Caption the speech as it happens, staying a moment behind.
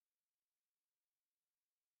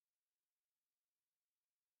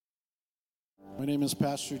My name is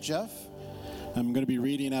Pastor Jeff. I'm going to be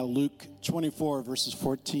reading out Luke 24, verses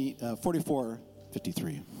 44,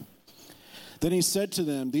 53. Then he said to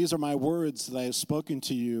them, "These are my words that I have spoken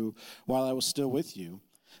to you while I was still with you,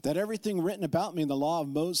 that everything written about me in the law of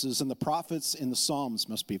Moses and the prophets and the Psalms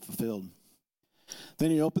must be fulfilled." Then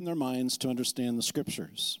he opened their minds to understand the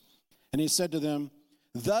scriptures. And he said to them,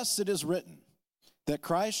 "Thus it is written, that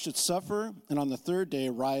Christ should suffer and on the third day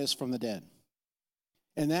rise from the dead,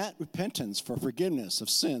 and that repentance for forgiveness of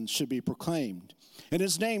sins should be proclaimed in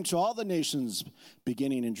his name to all the nations,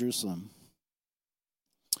 beginning in Jerusalem.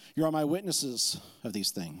 You are my witnesses of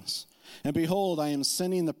these things. And behold, I am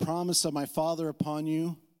sending the promise of my Father upon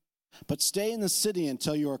you, but stay in the city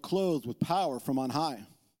until you are clothed with power from on high."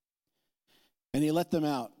 And he let them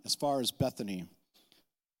out as far as Bethany.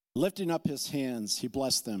 Lifting up his hands, he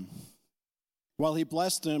blessed them. While he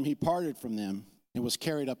blessed them, he parted from them and was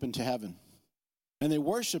carried up into heaven. And they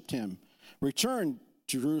worshiped him, returned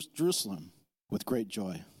to Jerusalem with great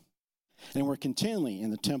joy, and were continually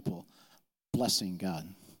in the temple blessing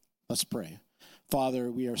God. Let's pray.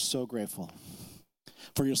 Father, we are so grateful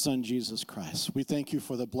for your Son, Jesus Christ. We thank you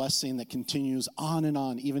for the blessing that continues on and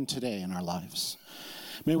on, even today in our lives.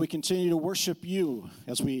 May we continue to worship you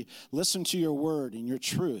as we listen to your word and your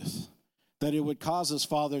truth, that it would cause us,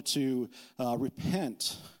 Father, to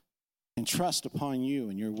repent and trust upon you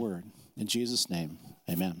and your word. In Jesus' name,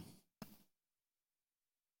 amen.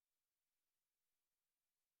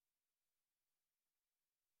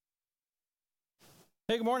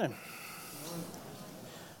 Hey, good morning.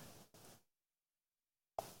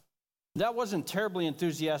 That wasn't terribly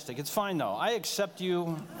enthusiastic. It's fine, though. I accept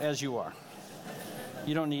you as you are.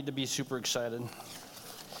 You don't need to be super excited.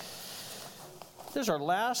 This is our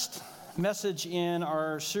last message in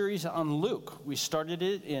our series on Luke. We started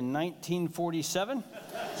it in 1947.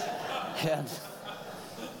 And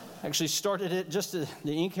actually started it just the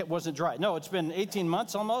ink wasn't dry. No, it's been 18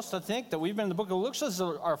 months almost, I think, that we've been in the book of Luke. So this is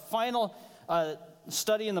our final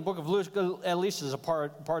study in the book of Luke, at least as a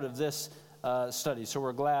part of this study. So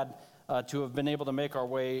we're glad to have been able to make our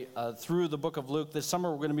way through the book of Luke. This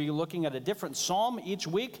summer we're going to be looking at a different psalm each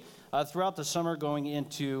week throughout the summer going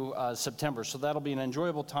into September. So that'll be an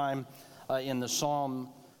enjoyable time in the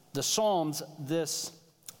Psalms this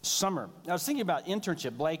summer. I was thinking about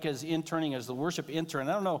internship. Blake is interning as the worship intern.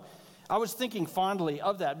 I don't know. I was thinking fondly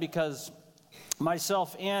of that because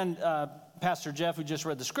myself and Pastor Jeff, who just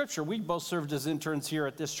read the scripture, we both served as interns here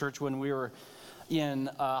at this church when we were in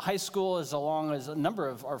high school, as long as a number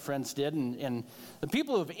of our friends did. And the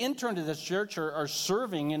people who have interned at this church are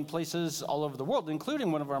serving in places all over the world,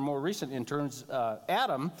 including one of our more recent interns,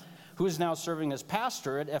 Adam, who is now serving as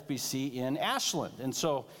pastor at FBC in Ashland. And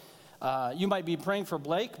so you might be praying for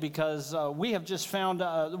Blake because we have just found,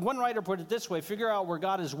 one writer put it this way, figure out where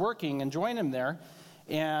God is working and join him there.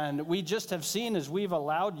 And we just have seen as we've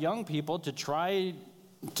allowed young people to try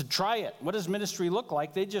it. What does ministry look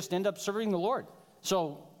like? They just end up serving the Lord.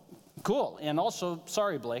 So cool. And also,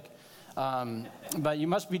 sorry, Blake, but you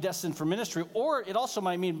must be destined for ministry. Or it also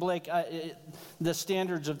might mean, Blake, the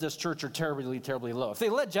standards of this church are terribly, terribly low. If they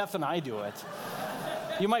let Jeff and I do it,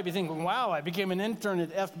 you might be thinking, wow, I became an intern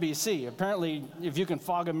at FBC. Apparently, if you can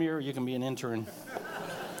fog a mirror, you can be an intern.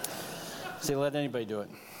 Say, let anybody do it.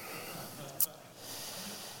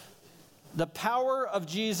 The power of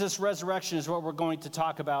Jesus' resurrection is what we're going to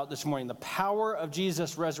talk about this morning. The power of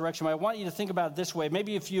Jesus' resurrection. I want you to think about it this way.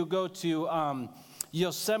 Maybe if you go to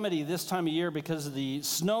Yosemite this time of year because of the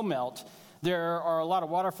snow melt, there are a lot of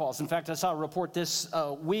waterfalls. In fact, I saw a report this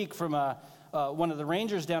week from one of the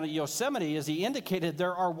rangers down at Yosemite as he indicated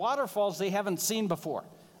there are waterfalls they haven't seen before.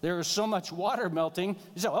 There is so much water melting.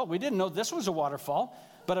 He said, oh, we didn't know this was a waterfall.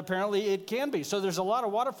 But apparently it can be. So there's a lot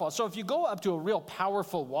of waterfalls. So if you go up to a real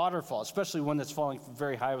powerful waterfall, especially one that's falling from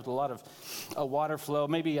very high with a lot of water flow,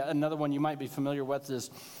 maybe another one you might be familiar with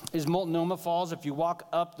is Multnomah Falls. If you walk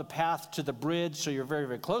up the path to the bridge, so you're very,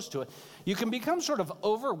 very close to it, you can become sort of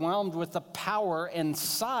overwhelmed with the power and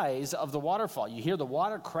size of the waterfall. You hear the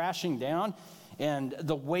water crashing down and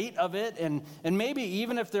the weight of it, and maybe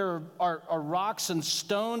even if there are rocks and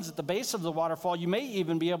stones at the base of the waterfall, you may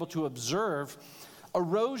even be able to observe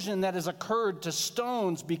erosion that has occurred to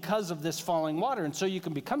stones because of this falling water. And so you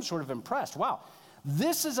can become sort of impressed. Wow,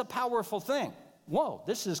 this is a powerful thing. Whoa,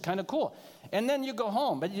 this is kind of cool. And then you go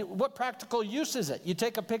home. But what practical use is it? You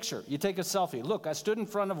take a picture. You take a selfie. Look, I stood in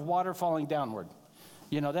front of water falling downward.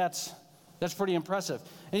 You know, that's pretty impressive.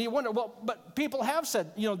 And you wonder, well, but people have said,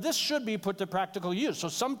 you know, this should be put to practical use. So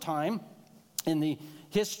sometime in the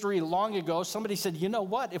history long ago, somebody said, you know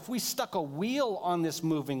what? If we stuck a wheel on this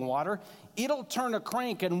moving water, it'll turn a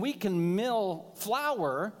crank and we can mill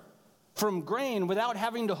flour from grain without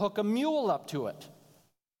having to hook a mule up to it.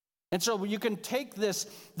 And so you can take this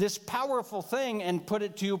powerful thing and put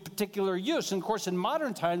it to particular use. And of course, in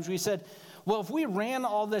modern times, we said, well, if we ran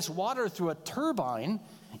all this water through a turbine,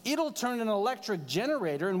 it'll turn an electric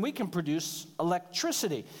generator and we can produce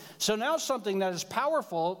electricity. So now something that is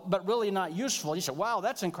powerful but really not useful, you say, wow,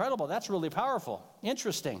 that's incredible. That's really powerful.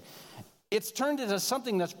 Interesting. It's turned into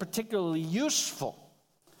something that's particularly useful.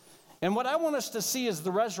 And what I want us to see is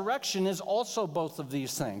the resurrection is also both of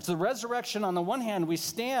these things. The resurrection, on the one hand, we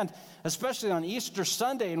stand, especially on Easter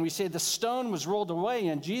Sunday, and we say the stone was rolled away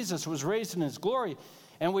and Jesus was raised in his glory.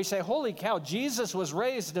 And we say, holy cow, Jesus was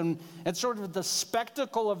raised, and sort of the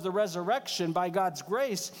spectacle of the resurrection by God's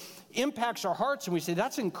grace impacts our hearts, and we say,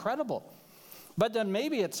 that's incredible. But then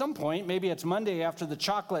maybe at some point, maybe it's Monday after the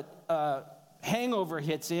chocolate hangover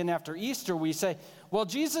hits in after Easter, we say, well,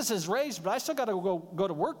 Jesus is raised, but I still got to go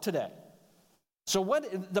to work today. So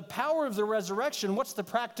what the power of the resurrection, what's the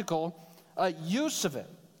practical use of it?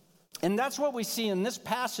 And that's what we see in this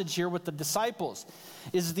passage here with the disciples,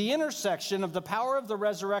 is the intersection of the power of the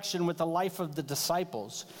resurrection with the life of the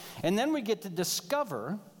disciples. And then we get to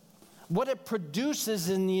discover what it produces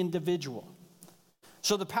in the individual.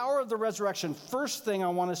 So the power of the resurrection, first thing I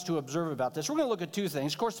want us to observe about this, we're going to look at two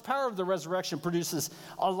things. Of course, the power of the resurrection produces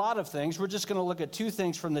a lot of things. We're just going to look at two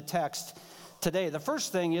things from the text today. The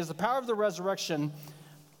first thing is the power of the resurrection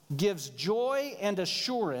gives joy and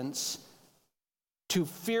assurance to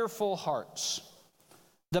fearful hearts.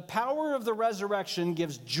 The power of the resurrection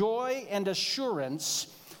gives joy and assurance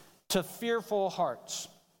to fearful hearts.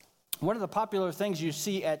 One of the popular things you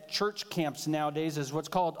see at church camps nowadays is what's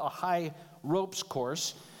called a high ropes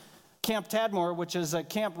course. Camp Tadmor, which is a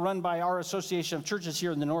camp run by our Association of Churches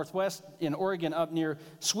here in the Northwest in Oregon up near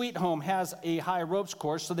Sweet Home, has a high ropes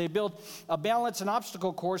course. So they build a balance and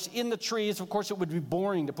obstacle course in the trees. Of course, it would be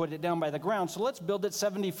boring to put it down by the ground, so let's build it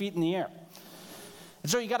 70 feet in the air. And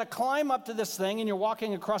so you got to climb up to this thing, and you're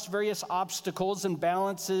walking across various obstacles and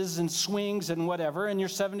balances and swings and whatever, and you're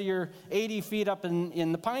 70 or 80 feet up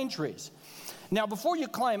in the pine trees. Now, before you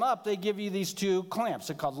climb up, they give you these two clamps.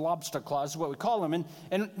 They're called lobster claws, is what we call them.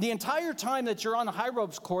 And the entire time that you're on the high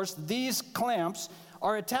ropes course, these clamps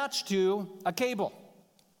are attached to a cable.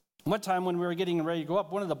 One time when we were getting ready to go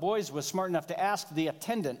up, one of the boys was smart enough to ask the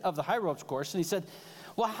attendant of the high ropes course, and he said,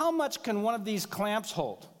 well, how much can one of these clamps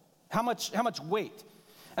hold? How much weight?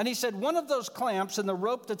 And he said, one of those clamps and the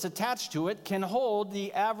rope that's attached to it can hold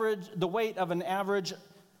the weight of an average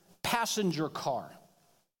passenger car.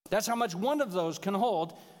 That's how much one of those can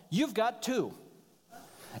hold. You've got two.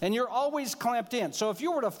 And you're always clamped in. So if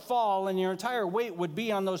you were to fall and your entire weight would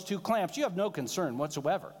be on those two clamps, you have no concern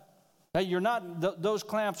whatsoever. You're not, those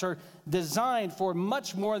clamps are designed for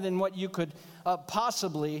much more than what you could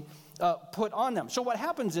possibly put on them. So what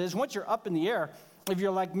happens is, once you're up in the air, if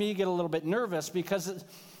you're like me, you get a little bit nervous because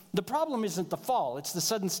the problem isn't the fall. It's the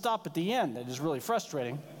sudden stop at the end that is really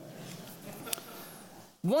frustrating.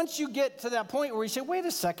 Once you get to that point where you say, wait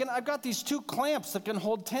a second, I've got these two clamps that can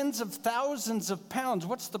hold tens of thousands of pounds.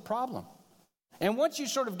 What's the problem? And once you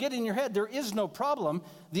sort of get in your head, there is no problem,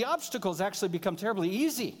 the obstacles actually become terribly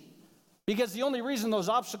easy. Because the only reason those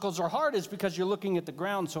obstacles are hard is because you're looking at the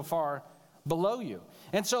ground so far below you.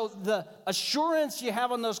 And so the assurance you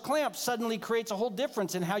have on those clamps suddenly creates a whole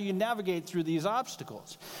difference in how you navigate through these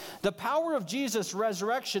obstacles. The power of Jesus'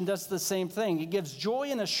 resurrection does the same thing. It gives joy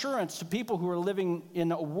and assurance to people who are living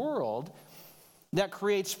in a world that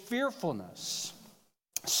creates fearfulness.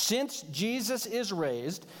 Since Jesus is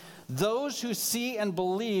raised, those who see and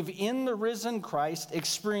believe in the risen Christ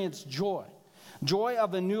experience joy. Joy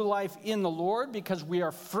of a new life in the Lord, because we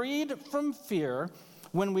are freed from fear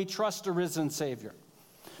when we trust a risen Savior.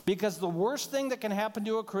 Because the worst thing that can happen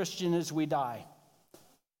to a Christian is we die.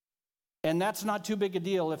 And that's not too big a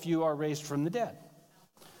deal if you are raised from the dead.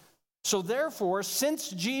 So therefore, since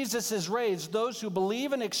Jesus is raised, those who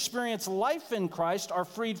believe and experience life in Christ are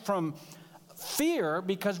freed from fear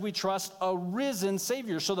because we trust a risen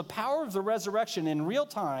Savior. So the power of the resurrection in real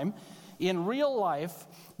time, in real life,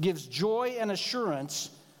 gives joy and assurance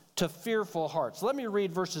to fearful hearts. Let me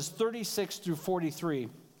read verses 36 through 43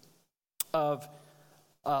 of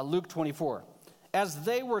Luke 24. As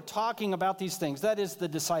they were talking about these things, that is the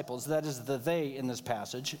disciples, that is the they in this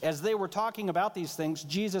passage. As they were talking about these things,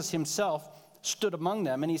 Jesus himself stood among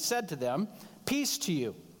them, and he said to them, "Peace to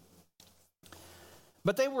you."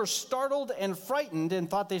 But they were startled and frightened and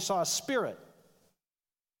thought they saw a spirit.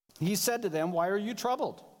 He said to them, "Why are you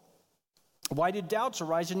troubled? Why do doubts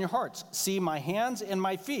arise in your hearts? See my hands and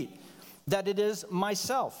my feet, that it is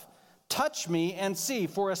myself. Touch me and see,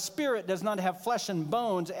 for a spirit does not have flesh and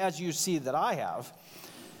bones as you see that I have."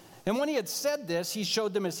 And when he had said this, he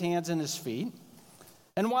showed them his hands and his feet.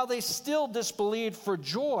 And while they still disbelieved for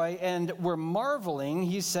joy and were marveling,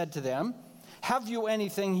 he said to them, "Have you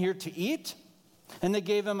anything here to eat?" And they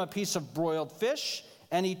gave him a piece of broiled fish,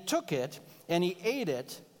 and he took it and he ate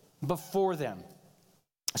it before them.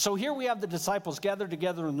 So here we have the disciples gathered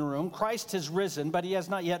together in the room. Christ has risen, but he has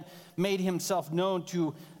not yet made himself known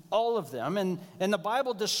to all of them. And the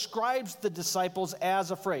Bible describes the disciples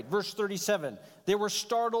as afraid. Verse 37, they were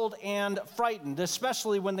startled and frightened,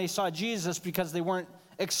 especially when they saw Jesus, because they weren't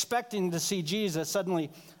expecting to see Jesus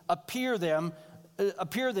suddenly appear there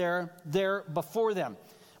before them.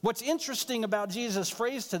 What's interesting about Jesus'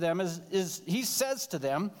 phrase to them is he says to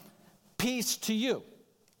them, "Peace to you."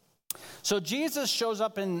 So Jesus shows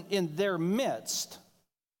up in their midst,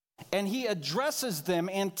 and he addresses them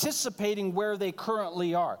anticipating where they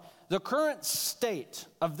currently are. The current state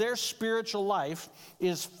of their spiritual life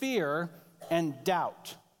is fear and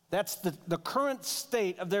doubt. That's the current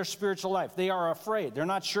state of their spiritual life. They are afraid. They're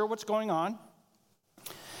not sure what's going on.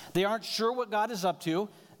 They aren't sure what God is up to.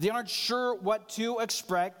 They aren't sure what to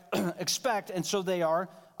expect, and so they are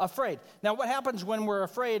afraid. Now, what happens when we're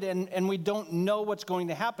afraid and we don't know what's going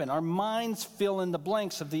to happen? Our minds fill in the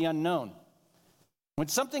blanks of the unknown. When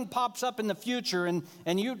something pops up in the future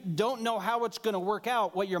and you don't know how it's going to work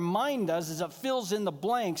out, what your mind does is it fills in the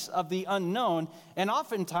blanks of the unknown, and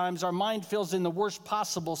oftentimes our mind fills in the worst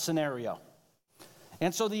possible scenario.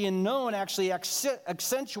 And so the unknown actually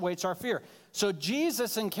accentuates our fear. So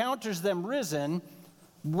Jesus encounters them risen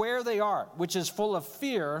where they are, which is full of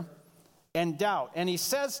fear and doubt. And he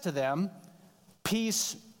says to them,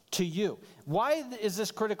 "Peace to you." Why is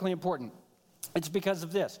this critically important? It's because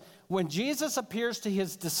of this. When Jesus appears to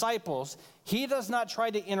his disciples, he does not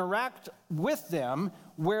try to interact with them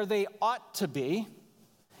where they ought to be.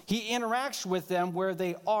 He interacts with them where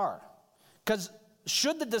they are. Because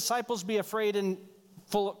should the disciples be afraid and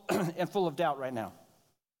full of doubt right now?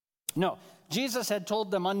 No. Jesus had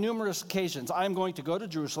told them on numerous occasions, "I am going to go to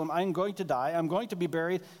Jerusalem, I am going to die, I'm going to be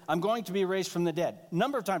buried, I'm going to be raised from the dead." A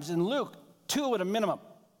number of times, in Luke, 2 at a minimum.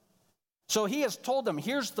 So he has told them,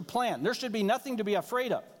 here's the plan. There should be nothing to be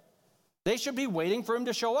afraid of. They should be waiting for him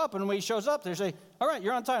to show up, and when he shows up, they say, "All right,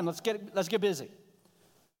 you're on time, let's get busy."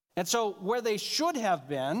 And so where they should have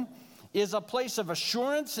been is a place of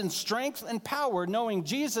assurance and strength and power, knowing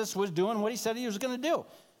Jesus was doing what he said he was going to do.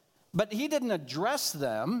 But he didn't address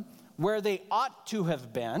them where they ought to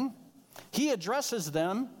have been. He addresses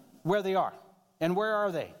them where they are. And where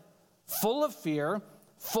are they? Full of fear,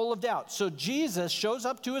 full of doubt. So Jesus shows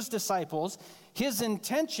up to his disciples. His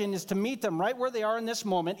intention is to meet them right where they are in this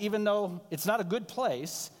moment, even though it's not a good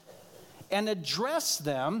place, and address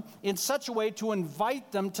them in such a way to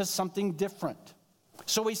invite them to something different.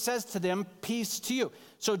 So he says to them, "Peace to you."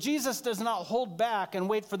 So Jesus does not hold back and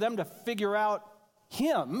wait for them to figure out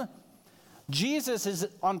him. Jesus is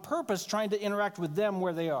on purpose trying to interact with them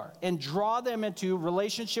where they are and draw them into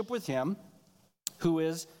relationship with him who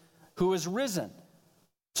is risen.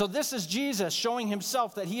 So this is Jesus showing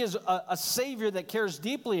himself that he is a Savior that cares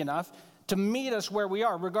deeply enough to meet us where we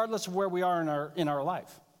are, regardless of where we are in our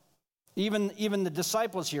life. Even the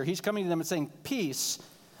disciples here, he's coming to them and saying, "Peace,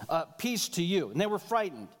 peace to you." And they were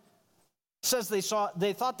frightened. It says they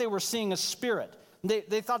thought they were seeing a spirit.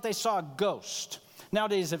 They thought they saw a ghost.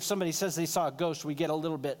 Nowadays, if somebody says they saw a ghost, we get a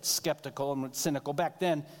little bit skeptical and cynical. Back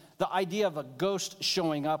then, the idea of a ghost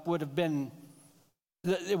showing up would have been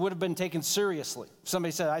taken seriously. If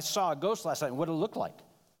somebody said, "I saw a ghost last night," what did it look like?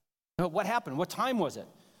 What happened? What time was it?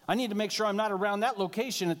 I need to make sure I'm not around that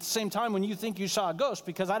location at the same time when you think you saw a ghost,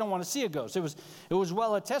 because I don't want to see a ghost. It was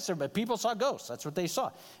well attested, but people saw ghosts. That's what they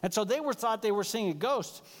saw. And so they thought they were seeing a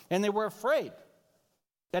ghost, and they were afraid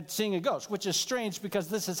at seeing a ghost, which is strange because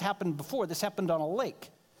this has happened before. This happened on a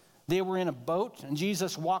lake. They were in a boat, and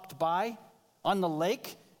Jesus walked by on the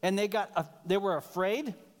lake, and they were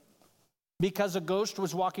afraid because a ghost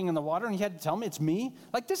was walking in the water, and he had to tell me, "It's me."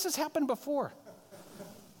 Like, this has happened before.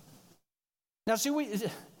 Now, see,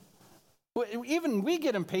 even we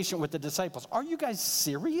get impatient with the disciples. Are you guys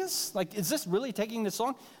serious? Like, is this really taking this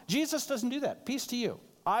long? Jesus doesn't do that. "Peace to you.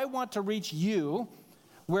 I want to reach you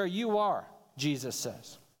where you are," Jesus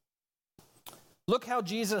says. Look how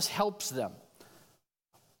Jesus helps them.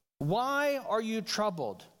 "Why are you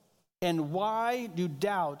troubled? And why do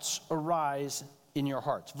doubts arise in your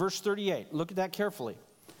hearts?" Verse 38, look at that carefully.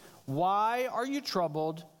 "Why are you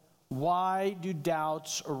troubled? Why do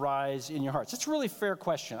doubts arise in your hearts?" It's a really fair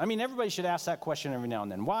question. I mean, everybody should ask that question every now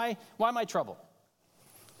and then. Why am I troubled?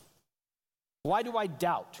 Why do I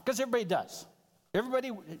doubt? Because everybody does.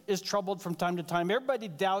 Everybody is troubled from time to time. Everybody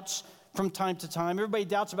doubts from time to time. Everybody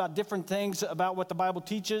doubts about different things, about what the Bible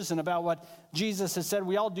teaches and about what Jesus has said.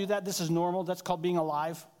 We all do that. This is normal. That's called being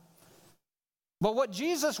alive. But what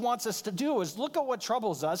Jesus wants us to do is look at what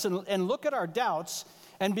troubles us and look at our doubts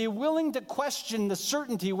and be willing to question the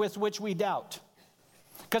certainty with which we doubt.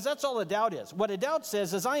 Because that's all a doubt is. What a doubt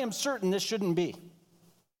says is, I am certain this shouldn't be.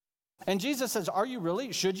 And Jesus says, are you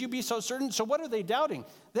really? Should you be so certain? So what are they doubting?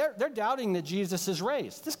 They're doubting that Jesus is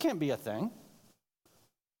raised. This can't be a thing.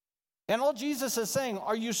 And all Jesus is saying,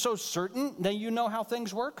 are you so certain that you know how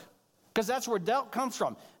things work? Because that's where doubt comes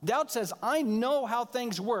from. Doubt says, I know how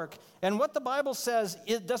things work. And what the Bible says,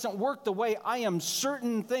 it doesn't work the way I am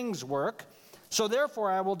certain things work. So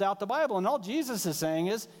therefore, I will doubt the Bible. And all Jesus is saying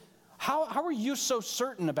is, how are you so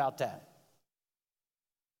certain about that?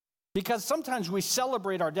 Because sometimes we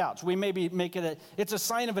celebrate our doubts. We maybe make it it's a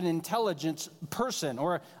sign of an intelligent person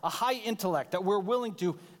or a high intellect that we're willing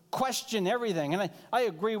to question everything. And I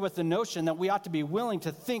agree with the notion that we ought to be willing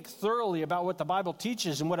to think thoroughly about what the Bible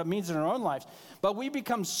teaches and what it means in our own lives. But we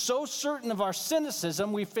become so certain of our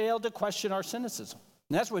cynicism, we fail to question our cynicism.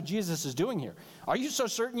 And that's what Jesus is doing here. Are you so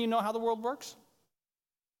certain you know how the world works?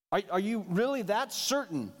 Are you really that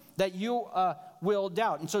certain that you will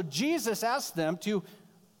doubt? And so Jesus asked them to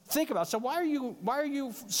think about, so why are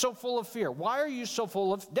you so full of fear? Why are you so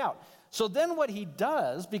full of doubt? So then what he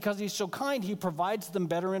does, because he's so kind, he provides them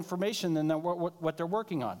better information than what they're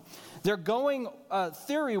working on. Their going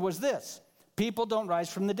theory was this: people don't rise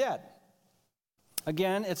from the dead.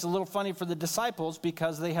 Again, it's a little funny for the disciples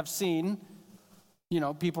because they have seen,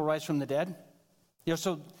 people rise from the dead.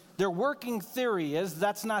 So their working theory is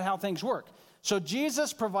that's not how things work. So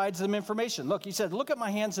Jesus provides them information. Look, he said, look at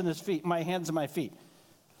my hands and my feet.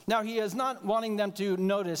 Now, he is not wanting them to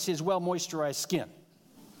notice his well-moisturized skin.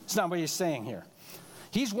 That's not what he's saying here.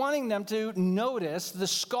 He's wanting them to notice the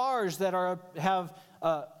scars that are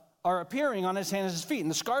appearing on his hands and his feet.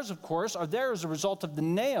 And the scars, of course, are there as a result of the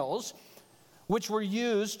nails which were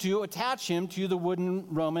used to attach him to the wooden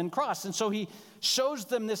Roman cross. And so he shows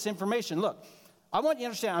them this information. Look, I want you to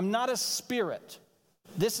understand, I'm not a spirit.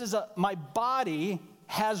 My body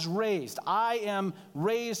has raised. I am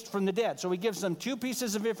raised from the dead. So he gives them two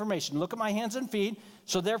pieces of information. Look at my hands and feet.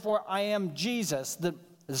 So therefore, I am Jesus. The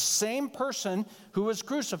same person who was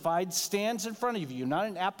crucified stands in front of you. Not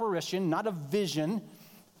an apparition, not a vision.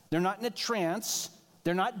 They're not in a trance.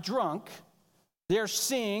 They're not drunk. They're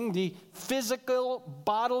seeing the physical,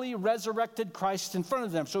 bodily, resurrected Christ in front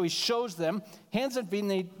of them. So he shows them hands and feet,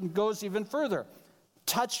 and he goes even further.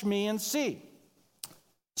 Touch me and see.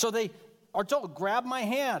 So they are told, grab my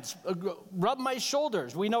hands, rub my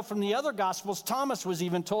shoulders. We know from the other Gospels, Thomas was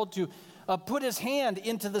even told to put his hand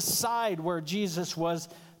into the side where Jesus was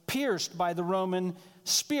pierced by the Roman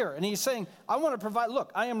spear. And he's saying, I want to provide,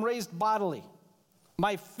 look, I am raised bodily.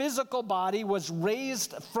 My physical body was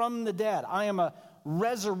raised from the dead. I am a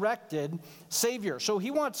resurrected Savior. So he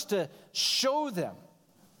wants to show them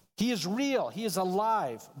he is real. He is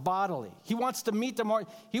alive bodily. He wants to meet them.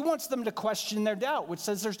 He wants them to question their doubt, which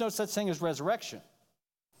says there's no such thing as resurrection.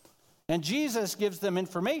 And Jesus gives them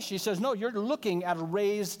information. He says, no, you're looking at a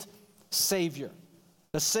raised Savior,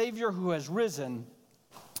 the Savior who has risen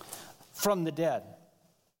from the dead.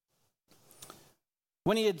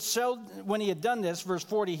 When he had done this, verse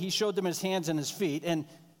 40, he showed them his hands and his feet. And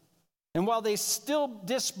while they still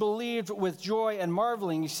disbelieved with joy and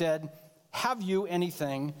marveling, he said, have you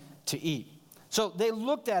anything to eat? So they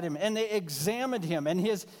looked at him and they examined him, and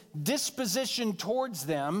his disposition towards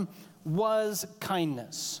them was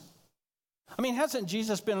kindness. I mean, hasn't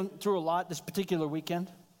Jesus been through a lot this particular weekend?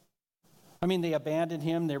 I mean, they abandoned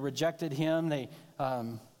him, they rejected him, they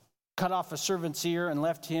cut off a servant's ear and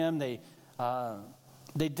left him, they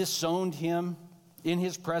disowned him in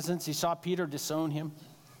his presence. He saw Peter disown him.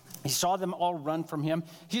 He saw them all run from him.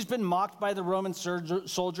 He's been mocked by the Roman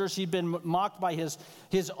soldiers. He'd been mocked by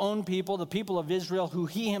his own people, the people of Israel, who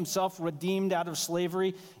he himself redeemed out of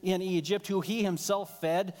slavery in Egypt, who he himself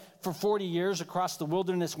fed for 40 years across the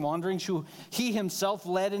wilderness wanderings, who he himself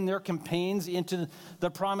led in their campaigns into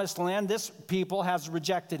the promised land. This people has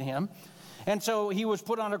rejected him. And so he was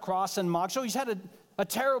put on a cross and mocked. So he's had a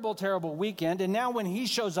terrible, terrible weekend. And now when he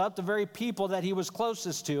shows up, the very people that he was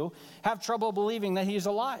closest to have trouble believing that he's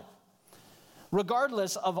alive.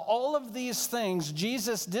 Regardless of all of these things,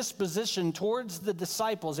 Jesus' disposition towards the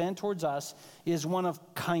disciples and towards us is one of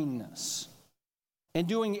kindness. And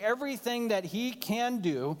doing everything that he can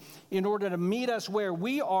do in order to meet us where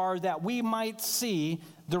we are, that we might see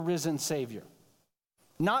the risen Savior.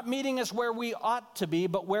 Not meeting us where we ought to be,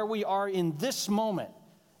 but where we are in this moment.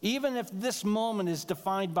 Even if this moment is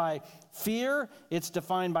defined by fear, it's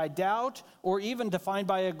defined by doubt, or even defined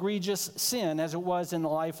by egregious sin, as it was in the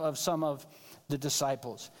life of some of the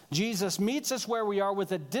disciples. Jesus meets us where we are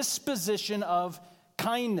with a disposition of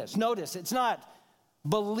kindness. Notice, it's not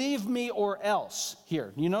believe me or else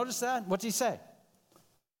here. You notice that? What's he say?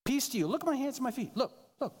 Peace to you. Look at my hands and my feet. Look.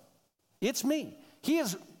 It's me.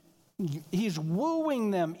 He's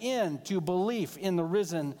wooing them into belief in the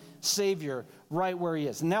risen Savior right where he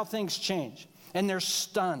is. And now things change, and they're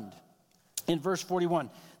stunned. In verse 41,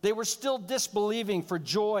 they were still disbelieving for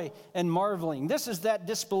joy and marveling. This is that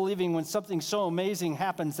disbelieving when something so amazing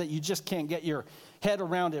happens that you just can't get your head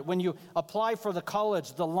around it. When you apply for the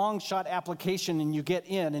college, the long shot application, and you get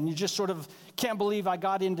in, and you just sort of can't believe I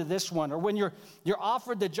got into this one. Or when you're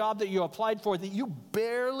offered the job that you applied for that you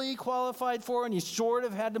barely qualified for, and you sort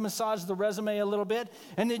of had to massage the resume a little bit,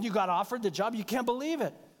 and then you got offered the job, you can't believe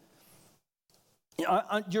it.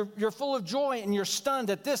 You're full of joy, and you're stunned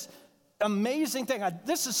at this amazing thing.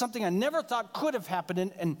 This is something I never thought could have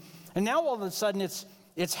happened, and now all of a sudden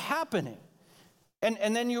it's happening.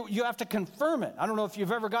 And then you have to confirm it. I don't know if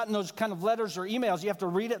you've ever gotten those kind of letters or emails. You have to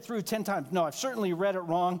read it through 10 times. No, I've certainly read it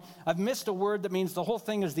wrong. I've missed a word that means the whole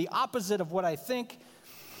thing is the opposite of what I think.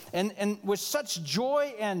 And with such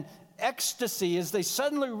joy and ecstasy as they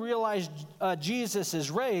suddenly realize Jesus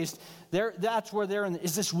is raised, that's where they're in.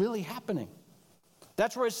 Is this really happening?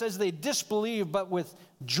 That's where it says they disbelieve, but with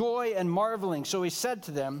joy and marveling. So he said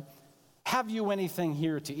to them, have you anything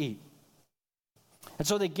here to eat? And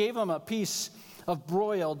so they gave him a piece of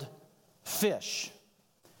broiled fish.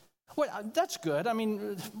 Well, that's good. I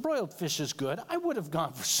mean, broiled fish is good. I would have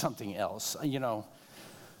gone for something else, If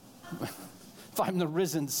I'm the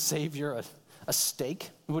risen Savior, a steak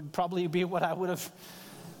would probably be what I would have,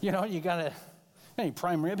 you got any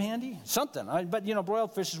prime rib handy? Something. But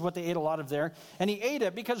broiled fish is what they ate a lot of there. And he ate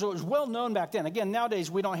it because it was well known back then. Again, nowadays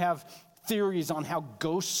we don't have theories on how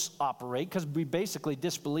ghosts operate because we basically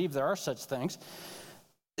disbelieve there are such things.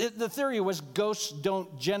 The theory was ghosts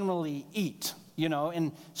don't generally eat,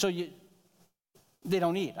 and so they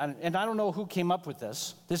don't eat. And I don't know who came up with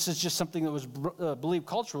this. This is just something that was believed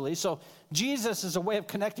culturally. So Jesus is a way of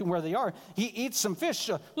connecting where they are. He eats some fish.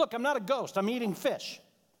 Look, I'm not a ghost. I'm eating fish.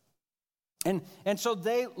 And so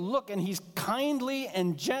they look, and he's kindly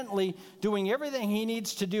and gently doing everything he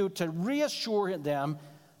needs to do to reassure them,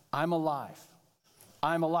 I'm alive.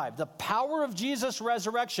 I'm alive. The power of Jesus'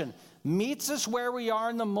 resurrection meets us where we are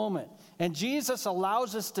in the moment. And Jesus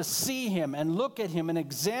allows us to see him and look at him and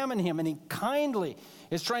examine him. And he kindly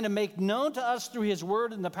is trying to make known to us through his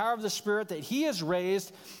word and the power of the Spirit that he is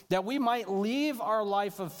raised, that we might leave our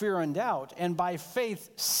life of fear and doubt and by faith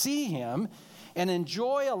see him and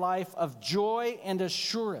enjoy a life of joy and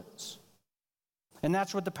assurance. And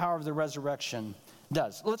that's what the power of the resurrection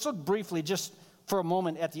does. Let's look briefly just for a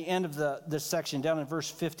moment at the end of this section, down in verse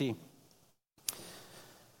 50.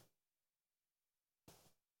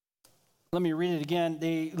 Let me read it again.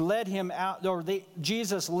 They led him out,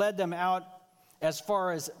 Jesus led them out as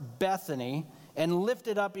far as Bethany and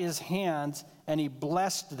lifted up his hands and he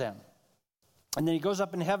blessed them. And then he goes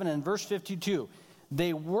up in heaven in verse 52.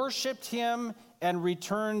 They worshiped him and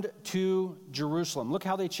returned to Jerusalem. Look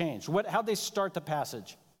how they changed. How'd they start the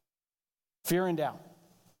passage? Fear and doubt.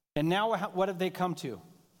 And now what have they come to?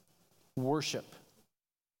 Worship.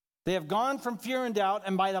 They have gone from fear and doubt,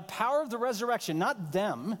 and by the power of the resurrection, not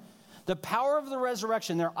them, the power of the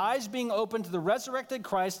resurrection, their eyes being opened to the resurrected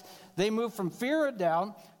Christ, they move from fear and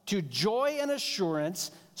doubt to joy and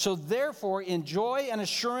assurance. So therefore, in joy and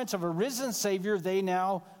assurance of a risen Savior, they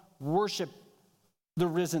now worship the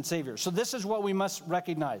risen Savior. So this is what we must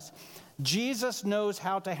recognize. Jesus knows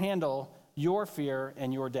how to handle your fear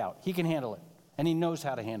and your doubt. He can handle it, and he knows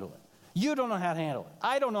how to handle it. You don't know how to handle it.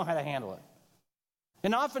 I don't know how to handle it.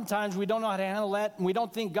 And oftentimes we don't know how to handle that, and we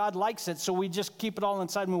don't think God likes it, so we just keep it all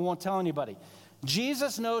inside and we won't tell anybody.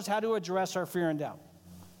 Jesus knows how to address our fear and doubt.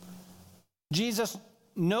 Jesus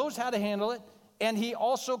knows how to handle it, and he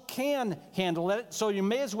also can handle it, so you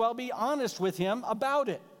may as well be honest with him about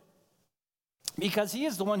it. Because he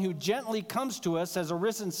is the one who gently comes to us as a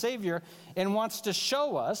risen Savior and wants to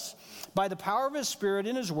show us by the power of his Spirit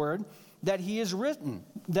in his word that he is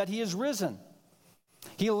risen.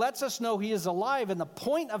 He lets us know he is alive, and the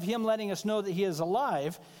point of him letting us know that he is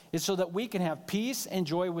alive is so that we can have peace and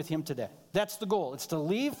joy with him today. That's the goal. It's to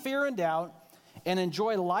leave fear and doubt and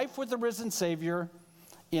enjoy life with the risen Savior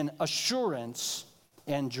in assurance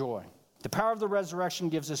and joy. The power of the resurrection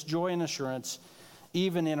gives us joy and assurance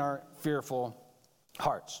even in our fearful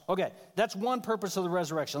hearts. Okay, that's one purpose of the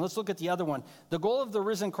resurrection. Let's look at the other one. The goal of the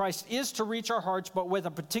risen Christ is to reach our hearts, but with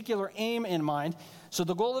a particular aim in mind. So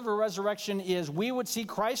the goal of a resurrection is we would see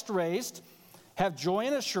Christ raised, have joy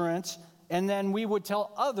and assurance, and then we would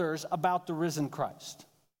tell others about the risen Christ.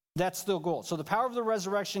 That's the goal. So the power of the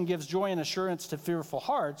resurrection gives joy and assurance to fearful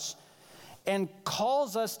hearts and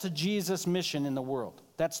calls us to Jesus' mission in the world.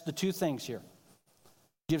 That's the two things here.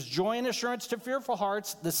 Gives joy and assurance to fearful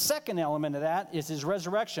hearts. The second element of that is his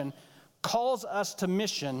resurrection calls us to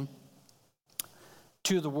mission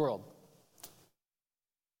to the world.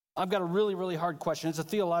 I've got a really, really hard question. It's a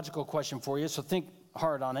theological question for you, so think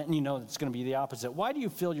hard on it, and you know it's going to be the opposite. Why do you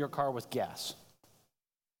fill your car with gas?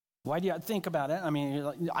 Why do you think about it? I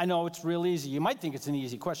mean, I know it's real easy. You might think it's an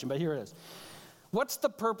easy question, but here it is. What's the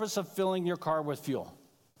purpose of filling your car with fuel?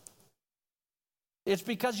 It's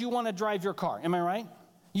because you want to drive your car. Am I right?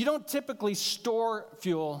 You don't typically store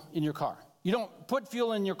fuel in your car. You don't put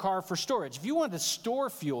fuel in your car for storage. If you want to store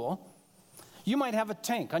fuel, you might have a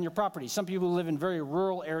tank on your property. Some people who live in very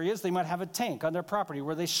rural areas, they might have a tank on their property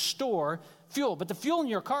where they store fuel. But the fuel in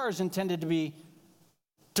your car is intended to be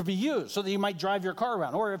used so that you might drive your car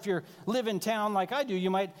around. Or if you live in town like I do, you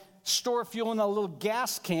might store fuel in a little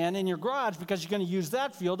gas can in your garage because you're going to use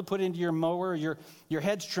that fuel to put into your mower or your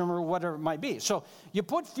hedge trimmer or whatever it might be. So you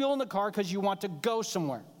put fuel in the car because you want to go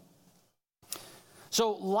somewhere.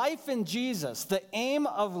 So life in Jesus, the aim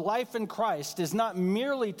of life in Christ is not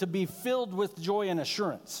merely to be filled with joy and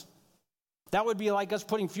assurance. That would be like us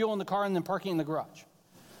putting fuel in the car and then parking in the garage.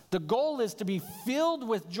 The goal is to be filled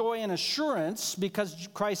with joy and assurance because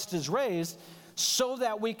Christ is raised so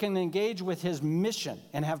that we can engage with his mission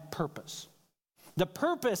and have purpose. The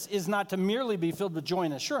purpose is not to merely be filled with joy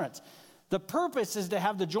and assurance. The purpose is to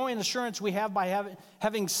have the joy and assurance we have by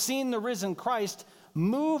having seen the risen Christ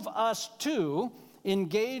move us to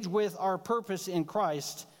engage with our purpose in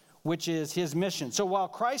Christ, which is his mission. So while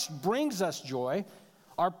Christ brings us joy,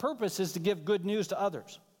 our purpose is to give good news to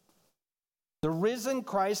others. The risen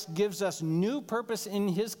Christ gives us new purpose in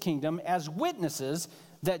his kingdom as witnesses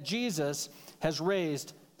that Jesus has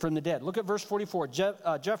raised from the dead. Look at verse 44.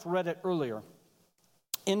 Jeff read it earlier.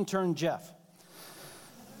 Intern Jeff.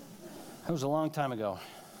 That was a long time ago.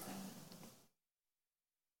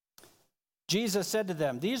 Jesus said to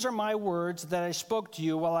them, "These are my words that I spoke to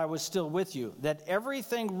you while I was still with you, that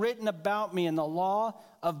everything written about me in the law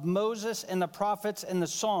of Moses and the prophets and the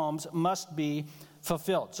Psalms must be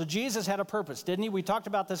fulfilled." So Jesus had a purpose, didn't he? We talked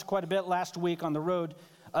about this quite a bit last week on the road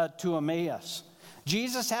to Emmaus.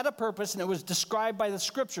 Jesus had a purpose, and it was described by the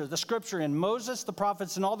scripture in Moses, the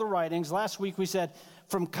prophets, and all the writings. Last week we said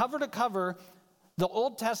from cover to cover, the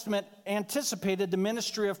Old Testament anticipated the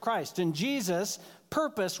ministry of Christ, and Jesus'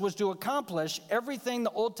 purpose was to accomplish everything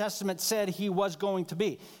the Old Testament said he was going to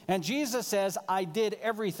be. And Jesus says, "I did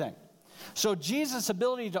everything." So Jesus'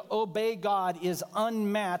 ability to obey God is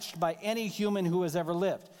unmatched by any human who has ever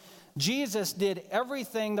lived. Jesus did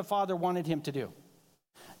everything the Father wanted him to do.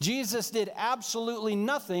 Jesus did absolutely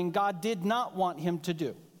nothing God did not want him to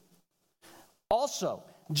do. Also,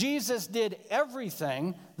 Jesus did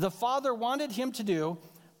everything the Father wanted him to do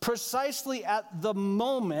precisely at the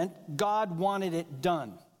moment God wanted it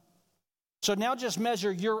done. So now just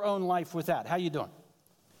measure your own life with that. How you doing?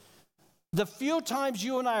 The few times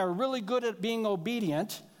you and I are really good at being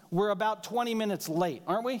obedient, we're about 20 minutes late,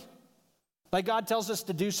 aren't we? Like God tells us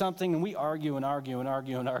to do something and we argue and argue and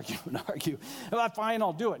argue and argue and argue. Fine,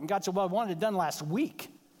 I'll do it. And God said, "Well, I wanted it done last week."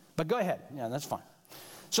 But go ahead. Yeah, that's fine.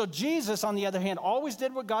 So Jesus, on the other hand, always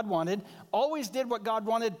did what God wanted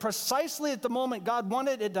precisely at the moment God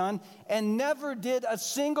wanted it done, and never did a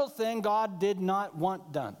single thing God did not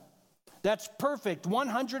want done. That's perfect,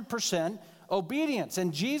 100% obedience.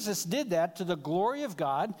 And Jesus did that to the glory of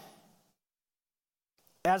God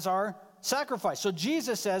as our sacrifice. So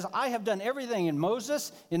Jesus says, "I have done everything in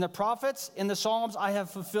Moses, in the prophets, in the Psalms. I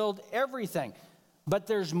have fulfilled everything." But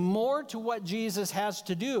there's more to what Jesus has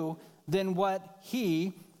to do than what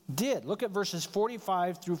he did. Look at verses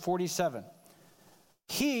 45 through 47.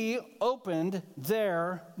 He opened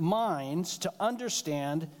their minds to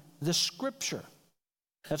understand the scripture.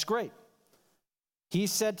 That's great. He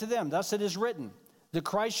said to them, "Thus it is written, the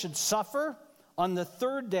Christ should suffer on the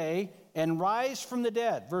third day and rise from the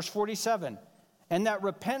dead." Verse 47. "And that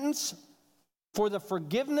repentance for the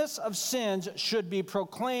forgiveness of sins should be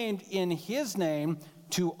proclaimed in his name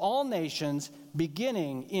to all nations,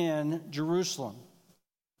 beginning in Jerusalem."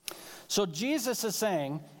 So Jesus is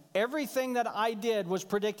saying, everything that I did was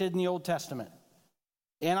predicted in the Old Testament.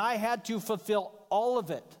 And I had to fulfill all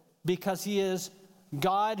of it because he is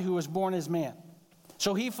God who was born as man.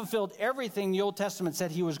 So he fulfilled everything the Old Testament said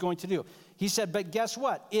he was going to do. He said, but guess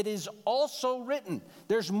what? It is also written.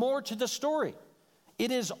 There's more to the story. It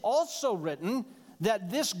is also written that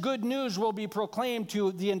this good news will be proclaimed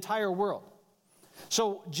to the entire world.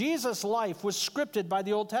 So Jesus' life was scripted by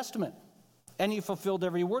the Old Testament, and he fulfilled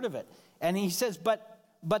every word of it. And he says,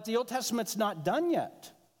 but the Old Testament's not done yet.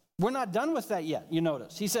 We're not done with that yet, you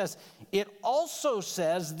notice. He says, it also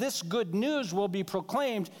says this good news will be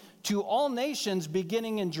proclaimed to all nations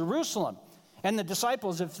beginning in Jerusalem. And the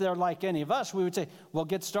disciples, if they're like any of us, we would say, well,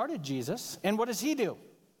 get started, Jesus. And what does he do?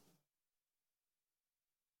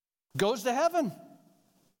 Goes to heaven.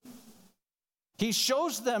 He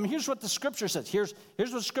shows them, here's what the scripture says. Here's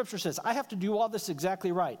what scripture says. I have to do all this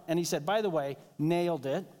exactly right. And he said, by the way, nailed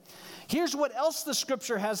it. Here's what else the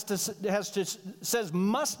scripture says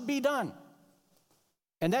must be done.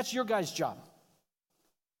 And that's your guys' job.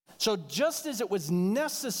 So just as it was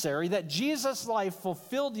necessary that Jesus' life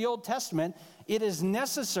fulfilled the Old Testament, it is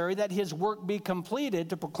necessary that his work be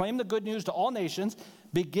completed to proclaim the good news to all nations,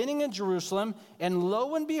 beginning in Jerusalem. And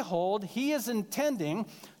lo and behold, he is intending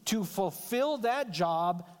to fulfill that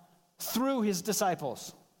job through his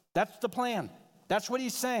disciples. That's the plan. That's what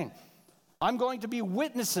he's saying. I'm going to be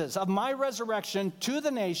witnesses of my resurrection to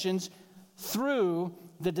the nations through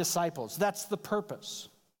the disciples. That's the purpose.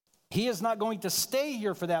 He is not going to stay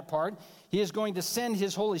here for that part. He is going to send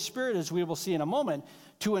his Holy Spirit, as we will see in a moment,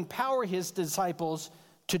 to empower his disciples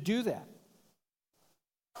to do that.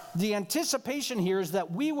 The anticipation here is that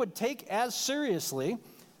we would take as seriously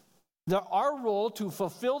our role to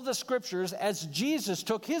fulfill the scriptures as Jesus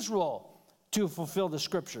took his role to fulfill the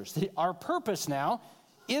scriptures. Our purpose now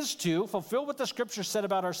is to fulfill what the scripture said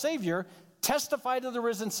about our Savior, testify to the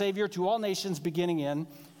risen Savior to all nations beginning in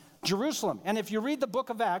Jerusalem. And if you read the book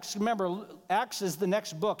of Acts, remember, Acts is the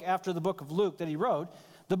next book after the book of Luke that he wrote.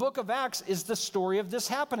 The book of Acts is the story of this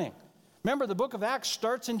happening. Remember, the book of Acts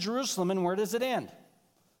starts in Jerusalem, and where does it end?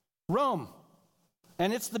 Rome.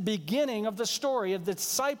 And it's the beginning of the story of the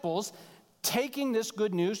disciples taking this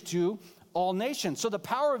good news to all nations. So the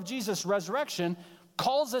power of Jesus' resurrection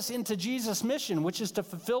calls us into Jesus' mission, which is to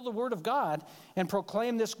fulfill the word of God and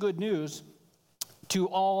proclaim this good news to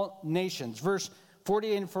all nations. Verse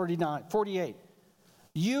 48 and 48.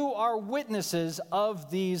 You are witnesses of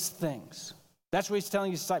these things. That's what he's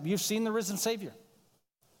telling his disciples. You've seen the risen Savior.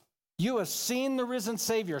 You have seen the risen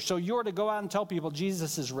Savior, so you're to go out and tell people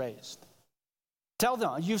Jesus is raised. Tell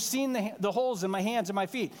them, you've seen the holes in my hands and my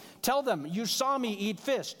feet. Tell them, you saw me eat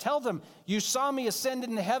fish. Tell them, you saw me ascend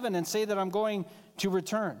into heaven and say that I'm going to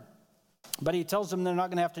return. But he tells them they're not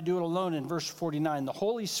going to have to do it alone in verse 49. The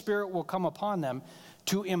Holy Spirit will come upon them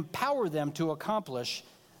to empower them to accomplish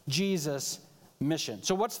Jesus' mission.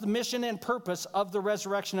 So what's the mission and purpose of the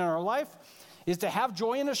resurrection in our life? Is to have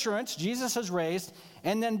joy and assurance, Jesus has raised,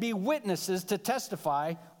 and then be witnesses to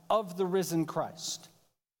testify of the risen Christ.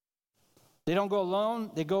 They don't go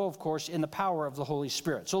alone. They go, of course, in the power of the Holy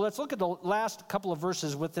Spirit. So let's look at the last couple of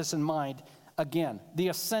verses with this in mind again. The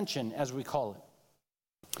ascension, as we call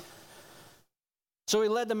it. So he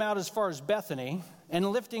led them out as far as Bethany, and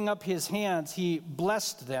lifting up his hands, he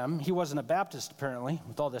blessed them. He wasn't a Baptist, apparently,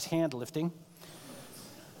 with all this hand lifting.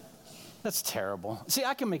 That's terrible. See,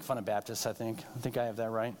 I can make fun of Baptists, I think. I think I have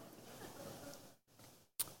that right.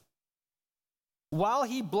 While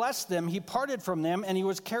he blessed them, he parted from them, and he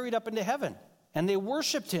was carried up into heaven. And they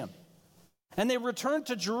worshiped him. And they returned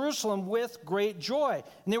to Jerusalem with great joy.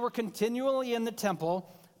 And they were continually in the temple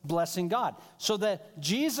blessing God. So that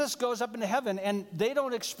Jesus goes up into heaven, and they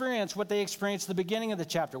don't experience what they experienced at the beginning of the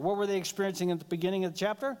chapter. What were they experiencing at the beginning of the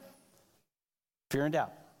chapter? Fear and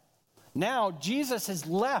doubt. Now, Jesus has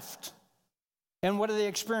left. And what do they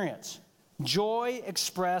experience? Joy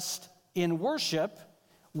expressed in worship.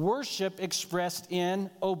 Worship expressed in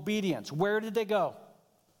obedience. Where did they go?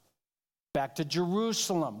 Back to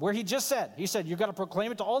Jerusalem, where he just said, you've got to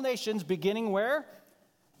proclaim it to all nations, beginning where?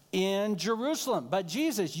 In Jerusalem. But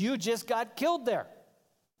Jesus, you just got killed there.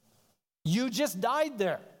 You just died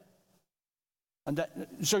there. And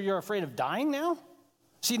so you're afraid of dying now?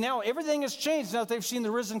 See, now everything has changed now that they've seen the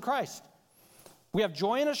risen Christ. We have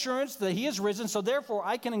joy and assurance that he is risen, so therefore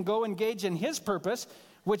I can go engage in his purpose,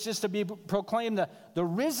 which is to be proclaim the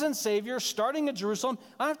risen Savior starting in Jerusalem.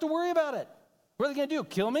 I don't have to worry about it. What are they going to do?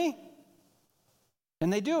 Kill me?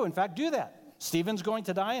 And they do, in fact, do that. Stephen's going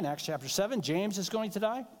to die in Acts chapter 7. James is going to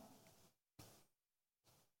die.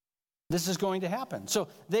 This is going to happen. So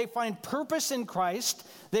they find purpose in Christ.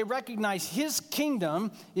 They recognize his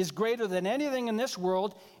kingdom is greater than anything in this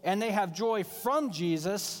world, and they have joy from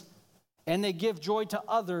Jesus, and they give joy to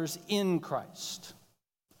others in Christ.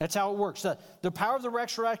 That's how it works. The power of the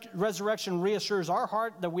resurrection reassures our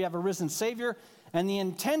heart that we have a risen Savior, and the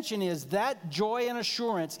intention is that joy and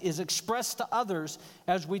assurance is expressed to others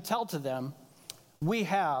as we tell to them, we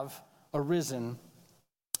have a risen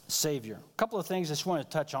Savior. A couple of things I just want to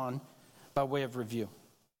touch on by way of review.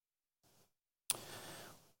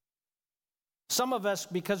 Some of us,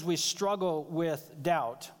 because we struggle with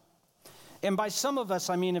doubt, and by some of us,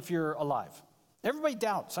 I mean if you're alive. Everybody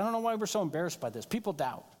doubts. I don't know why we're so embarrassed by this. People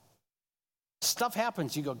doubt. Stuff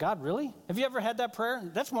happens. You go, God, really? Have you ever had that prayer?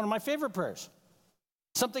 That's one of my favorite prayers.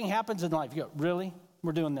 Something happens in life. You go, really?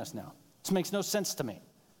 We're doing this now. This makes no sense to me.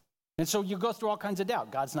 And so you go through all kinds of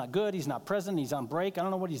doubt. God's not good. He's not present. He's on break. I don't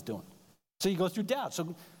know what he's doing. So you go through doubt.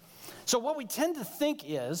 So what we tend to think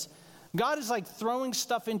is God is like throwing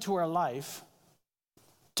stuff into our life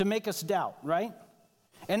to make us doubt, right?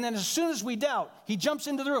 And then as soon as we doubt, he jumps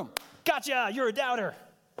into the room. Gotcha, you're a doubter.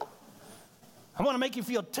 I want to make you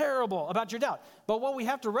feel terrible about your doubt. But what we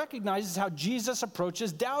have to recognize is how Jesus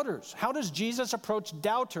approaches doubters. How does Jesus approach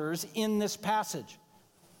doubters in this passage?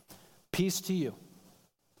 Peace to you.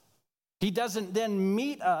 He doesn't then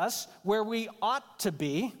meet us where we ought to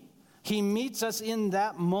be. He meets us in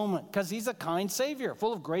that moment because he's a kind Savior,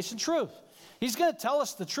 full of grace and truth. He's going to tell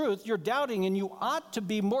us the truth. You're doubting, and you ought to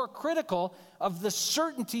be more critical of the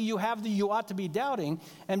certainty you have that you ought to be doubting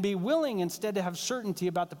and be willing instead to have certainty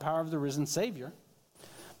about the power of the risen Savior.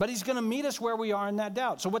 But he's going to meet us where we are in that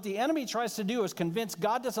doubt. So what the enemy tries to do is convince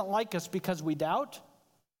God doesn't like us because we doubt,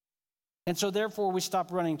 and so therefore we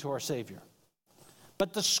stop running to our Savior.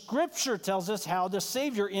 But the Scripture tells us how the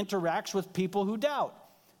Savior interacts with people who doubt.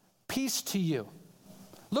 Peace to you.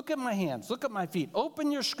 Look at my hands. Look at my feet. Open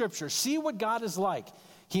your Scripture. See what God is like.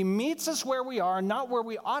 He meets us where we are, not where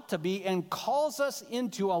we ought to be, and calls us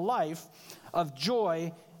into a life of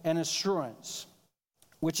joy and assurance,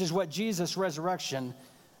 which is what Jesus' resurrection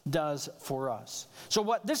does for us.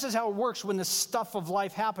 So this is how it works when the stuff of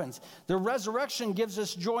life happens. The resurrection gives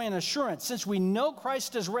us joy and assurance. Since we know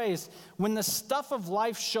Christ is raised, when the stuff of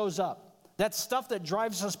life shows up, that stuff that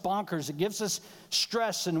drives us bonkers, it gives us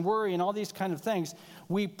stress and worry and all these kind of things,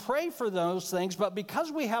 we pray for those things, but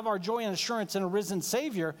because we have our joy and assurance in a risen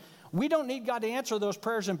Savior, we don't need God to answer those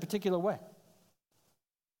prayers in a particular way.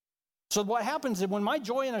 So what happens is when my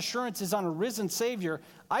joy and assurance is on a risen Savior,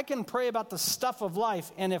 I can pray about the stuff of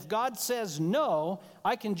life, and if God says no,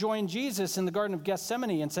 I can join Jesus in the Garden of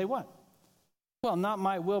Gethsemane and say what? Well, not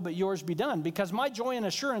my will, but yours be done, because my joy and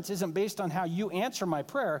assurance isn't based on how you answer my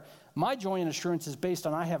prayer. My joy and assurance is based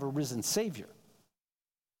on I have a risen Savior.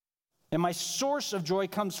 And my source of joy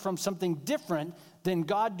comes from something different than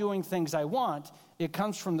God doing things I want. It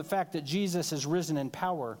comes from the fact that Jesus is risen in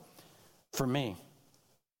power for me.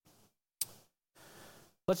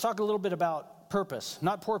 Let's talk a little bit about purpose.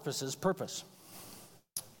 Not porpoises, purpose.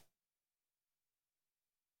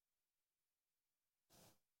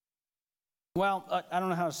 Well, I don't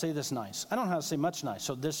know how to say this nice. I don't know how to say much nice,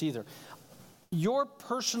 so this either. Your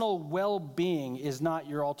personal well-being is not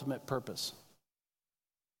your ultimate purpose.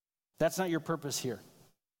 That's not your purpose here.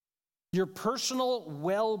 Your personal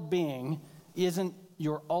well-being isn't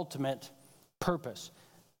your ultimate purpose.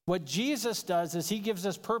 What Jesus does is he gives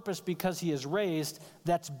us purpose because he is raised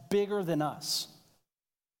that's bigger than us.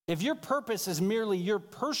 If your purpose is merely your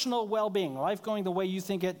personal well-being, life going the way you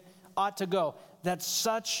think it ought to go, that's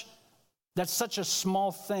such a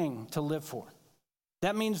small thing to live for.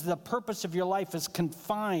 That means the purpose of your life is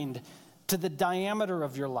confined to the diameter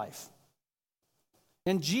of your life.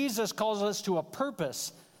 And Jesus calls us to a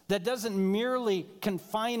purpose that doesn't merely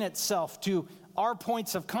confine itself to our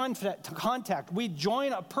points of contact. We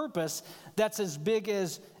join a purpose that's as big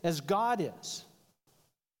as God is.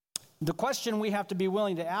 The question we have to be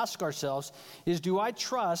willing to ask ourselves is, do I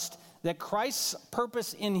trust that Christ's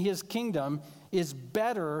purpose in his kingdom is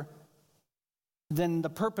better than the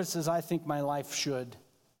purposes I think my life should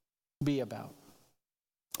be about?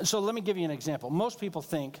 So let me give you an example. Most people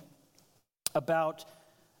think about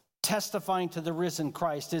testifying to the risen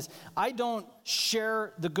Christ is, I don't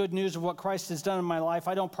share the good news of what Christ has done in my life.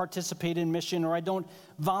 I don't participate in mission, or I don't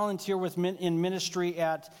volunteer in ministry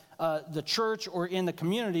at the church or in the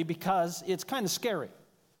community because it's kind of scary.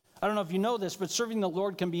 I don't know if you know this, but serving the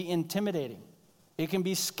Lord can be intimidating. It can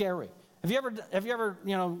be scary. Have you ever,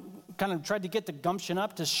 kind of tried to get the gumption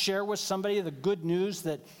up to share with somebody the good news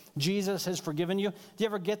that Jesus has forgiven you? Do you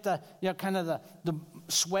ever get the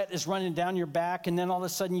sweat is running down your back, and then all of a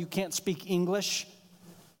sudden you can't speak English?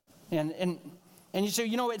 And you say,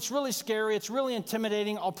 it's really scary, it's really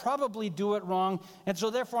intimidating, I'll probably do it wrong, and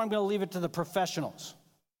so therefore I'm going to leave it to the professionals,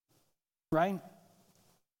 right?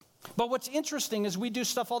 But what's interesting is we do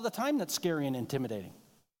stuff all the time that's scary and intimidating.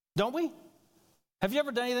 Don't we? Have you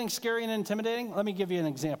ever done anything scary and intimidating? Let me give you an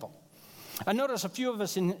example. I notice a few of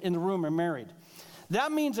us in the room are married.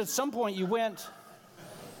 That means at some point you went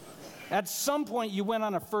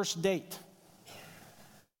on a first date.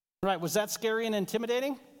 Right, was that scary and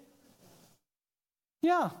intimidating?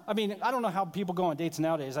 Yeah, I mean, I don't know how people go on dates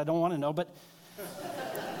nowadays. I don't want to know, but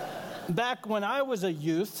back when I was a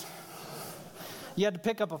youth, you had to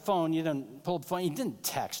pick up a phone. You didn't pull the phone. You didn't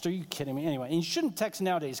text. Are you kidding me? Anyway, and you shouldn't text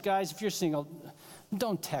nowadays. Guys, if you're single,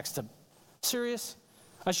 don't text. Serious?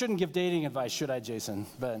 I shouldn't give dating advice, should I, Jason?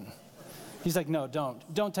 But he's like, no,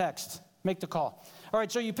 don't. Don't text. Make the call. All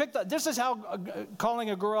right, so you picked up. This is how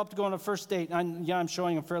calling a girl up to go on a first date. I'm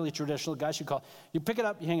showing a fairly traditional. Guys should call. You pick it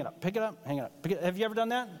up, you hang it up. Pick it up, hang it up. Have you ever done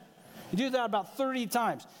that? You do that about 30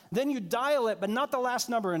 times. Then you dial it, but not the last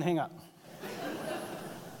number, and hang up.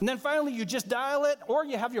 And then finally you just dial it, or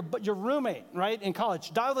you have your roommate, right, in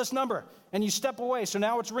college. Dial this number, and you step away. So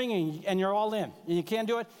now it's ringing, and you're all in. And you can't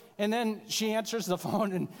do it. And then she answers the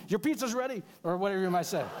phone, and your pizza's ready, or whatever you might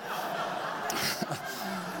say.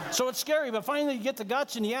 So it's scary, but finally you get the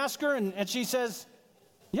guts, and you ask her, and she says,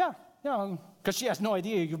 yeah, because she has no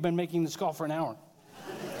idea you've been making this call for an hour.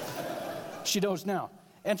 She knows now.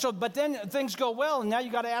 And so, but then things go well, and now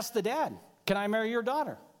you got to ask the dad, can I marry your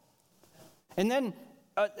daughter? And then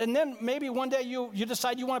maybe one day you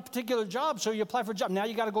decide you want a particular job, so you apply for a job. Now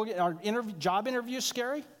you got to go get our job interview.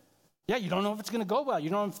 Scary? Yeah, you don't know if it's going to go well. You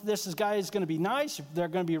don't know if this guy is going to be nice, if they're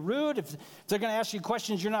going to be rude, if they're going to ask you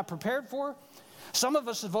questions you're not prepared for. Some of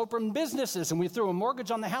us have opened businesses, and we threw a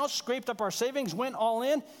mortgage on the house, scraped up our savings, went all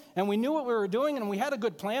in, and we knew what we were doing, and we had a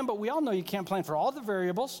good plan, but we all know you can't plan for all the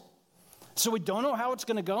variables. So we don't know how it's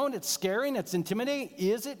going to go, and it's scary, and it's intimidating.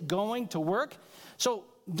 Is it going to work? So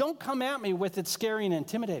don't come at me with it's scary and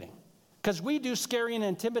intimidating, because we do scary and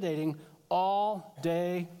intimidating all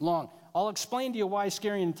day long. I'll explain to you why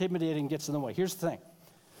scary and intimidating gets in the way. Here's the thing.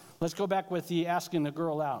 Let's go back with the asking the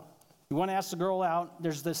girl out. You want to ask the girl out,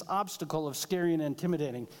 there's this obstacle of scary and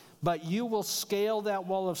intimidating, but you will scale that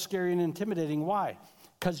wall of scary and intimidating. Why?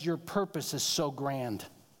 Because your purpose is so grand.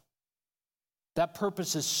 That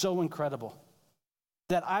purpose is so incredible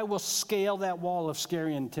that I will scale that wall of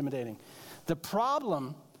scary and intimidating. The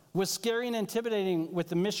problem with scary and intimidating with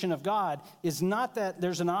the mission of God is not that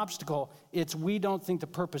there's an obstacle, it's we don't think the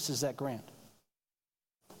purpose is that grand.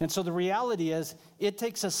 And so the reality is it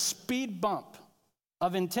takes a speed bump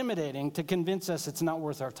of intimidating to convince us it's not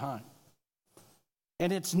worth our time.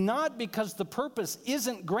 And it's not because the purpose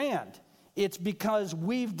isn't grand. It's because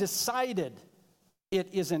we've decided it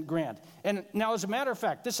isn't grand. And now, as a matter of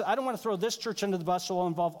fact, I don't want to throw this church under the bus, so I'll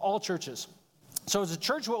involve all churches. So as a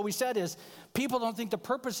church, what we said is people don't think the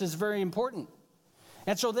purpose is very important.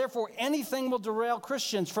 And so therefore, anything will derail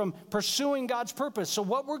Christians from pursuing God's purpose. So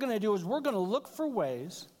what we're going to do is we're going to look for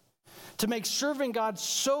ways to make serving God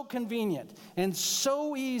so convenient and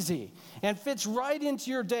so easy and fits right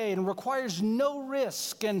into your day and requires no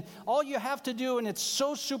risk and all you have to do, and it's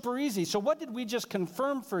so super easy. So what did we just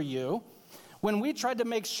confirm for you when we tried to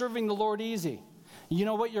make serving the Lord easy? You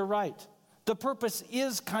know what? You're right. The purpose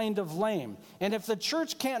is kind of lame. And if the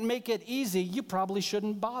church can't make it easy, you probably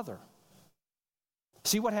shouldn't bother.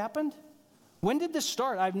 See what happened? When did this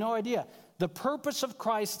start? I have no idea. The purpose of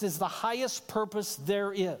Christ is the highest purpose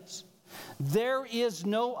there is. There is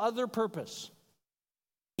no other purpose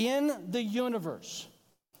in the universe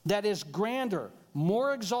that is grander,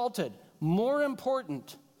 more exalted, more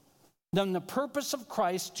important than the purpose of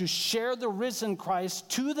Christ to share the risen Christ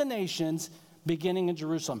to the nations beginning in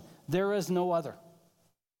Jerusalem. There is no other.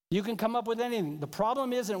 You can come up with anything. The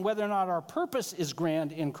problem isn't whether or not our purpose is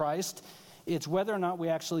grand in Christ. It's whether or not we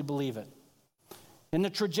actually believe it. And the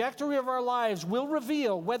trajectory of our lives will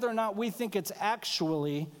reveal whether or not we think it's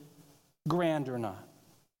actually grand or not.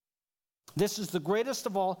 This is the greatest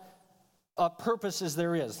of all purposes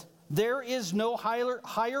there is. There is no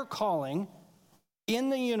higher calling in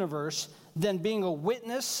the universe than being a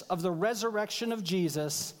witness of the resurrection of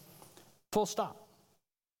Jesus, full stop.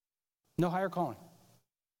 No higher calling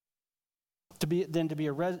than to be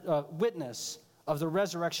a witness of the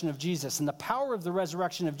resurrection of Jesus. And the power of the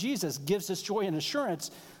resurrection of Jesus gives us joy and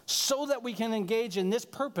assurance so that we can engage in this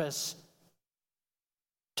purpose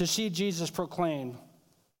to see Jesus proclaimed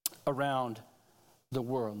around the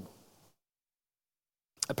world.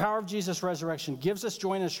 The power of Jesus' resurrection gives us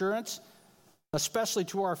joy and assurance, especially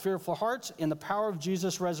to our fearful hearts, and the power of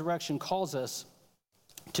Jesus' resurrection calls us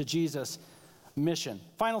to Jesus' mission.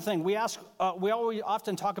 Final thing, we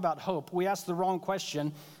often talk about hope. We ask the wrong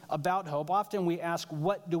question about hope. Often we ask,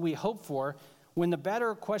 what do we hope for? When the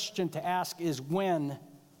better question to ask is, when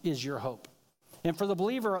is your hope? And for the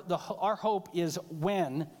believer, our hope is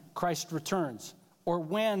when Christ returns or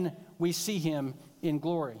when we see him in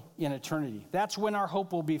glory, in eternity. That's when our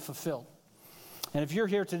hope will be fulfilled. And if you're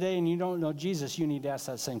here today and you don't know Jesus, you need to ask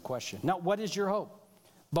that same question. Not what is your hope,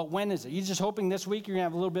 but when is it? You're just hoping this week you're going to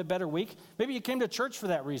have a little bit better week? Maybe you came to church for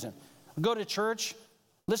that reason. Go to church,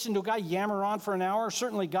 listen to a guy yammer on for an hour.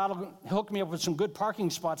 Certainly God will hook me up with some good parking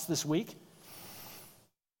spots this week.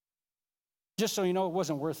 Just so you know, it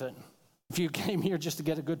wasn't worth it. If you came here just to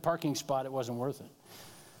get a good parking spot, it wasn't worth it.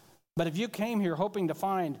 But if you came here hoping to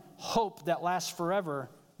find hope that lasts forever,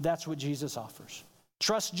 that's what Jesus offers.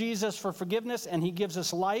 Trust Jesus for forgiveness, and he gives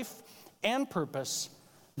us life and purpose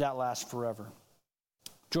that lasts forever.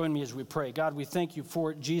 Join me as we pray. God, we thank you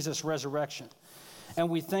for Jesus' resurrection. And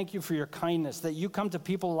we thank you for your kindness, that you come to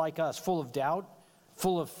people like us, full of doubt,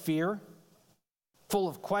 full of fear, full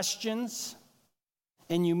of questions,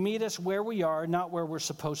 and you meet us where we are, not where we're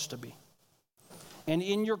supposed to be. And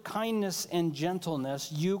in your kindness and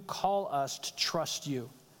gentleness, you call us to trust you.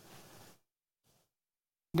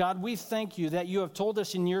 God, we thank you that you have told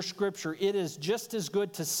us in your scripture, it is just as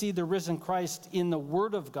good to see the risen Christ in the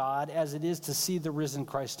word of God as it is to see the risen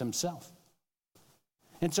Christ himself.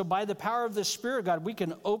 And so by the power of the Spirit, God, we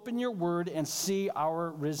can open your word and see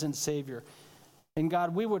our risen Savior. And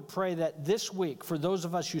God, we would pray that this week, for those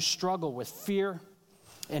of us who struggle with fear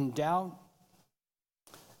and doubt,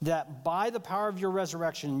 that by the power of your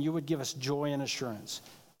resurrection, you would give us joy and assurance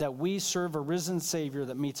that we serve a risen Savior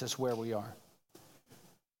that meets us where we are.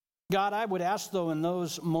 God, I would ask, though, in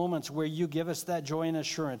those moments where you give us that joy and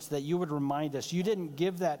assurance, that you would remind us you didn't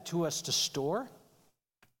give that to us to store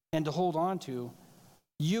and to hold on to.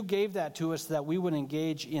 You gave that to us that we would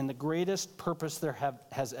engage in the greatest purpose there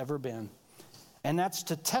has ever been, and that's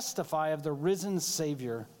to testify of the risen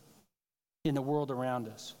Savior in the world around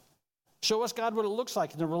us. Show us, God, what it looks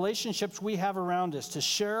like in the relationships we have around us to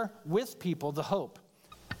share with people the hope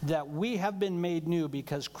that we have been made new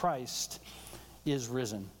because Christ is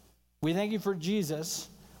risen. We thank you for Jesus.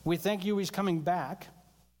 We thank you he's coming back.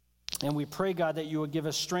 And we pray, God, that you would give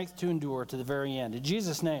us strength to endure to the very end. In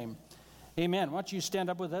Jesus' name, amen. Why don't you stand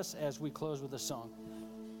up with us as we close with a song?